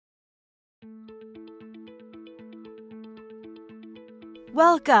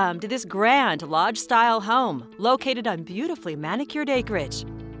Welcome to this grand lodge-style home located on beautifully manicured acreage.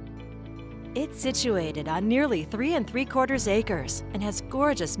 It's situated on nearly 3 3/4 acres and has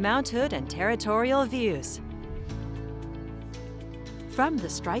gorgeous mounthood and territorial views. From the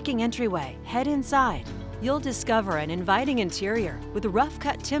striking entryway, head inside. You'll discover an inviting interior with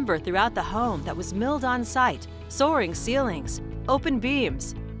rough-cut timber throughout the home that was milled on site, soaring ceilings, open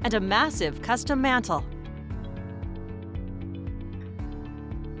beams, and a massive custom mantel.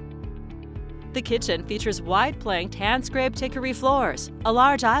 The kitchen features wide-planked hand-scraped hickory floors, a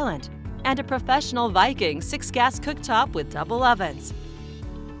large island, and a professional Viking 6-gas cooktop with double ovens.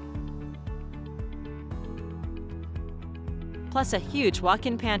 Plus a huge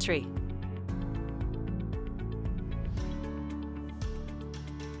walk-in pantry.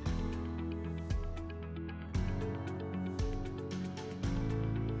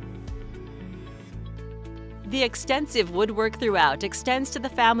 The extensive woodwork throughout extends to the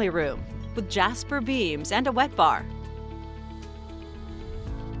family room, with jasper beams and a wet bar.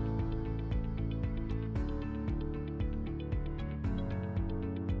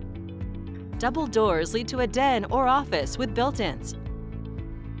 Double doors lead to a den or office with built-ins.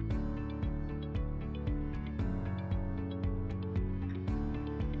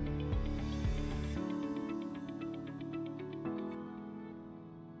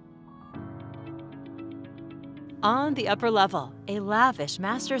 On the upper level, a lavish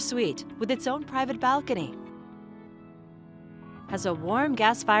master suite with its own private balcony has a warm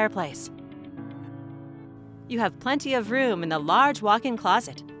gas fireplace. You have plenty of room in the large walk-in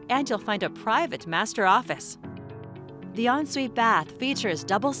closet, and you'll find a private master office. The ensuite bath features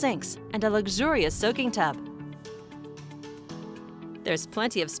double sinks and a luxurious soaking tub. There's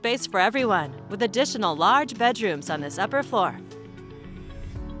plenty of space for everyone, with additional large bedrooms on this upper floor.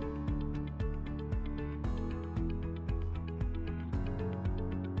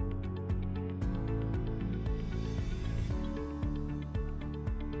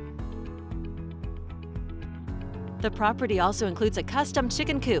 The property also includes a custom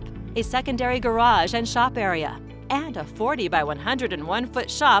chicken coop, a secondary garage and shop area, and a 40 by 101-foot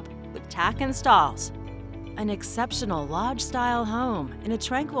shop with tack and stalls. An exceptional lodge-style home in a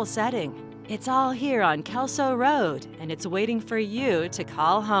tranquil setting. It's all here on Kelso Road, and it's waiting for you to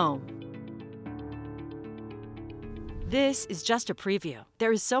call home. This is just a preview.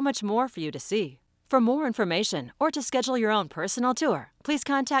 There is so much more for you to see. For more information or to schedule your own personal tour, please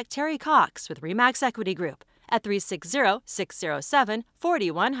contact Terrie Cox with RE/MAX Equity Group at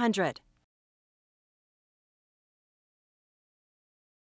 360-607-4100.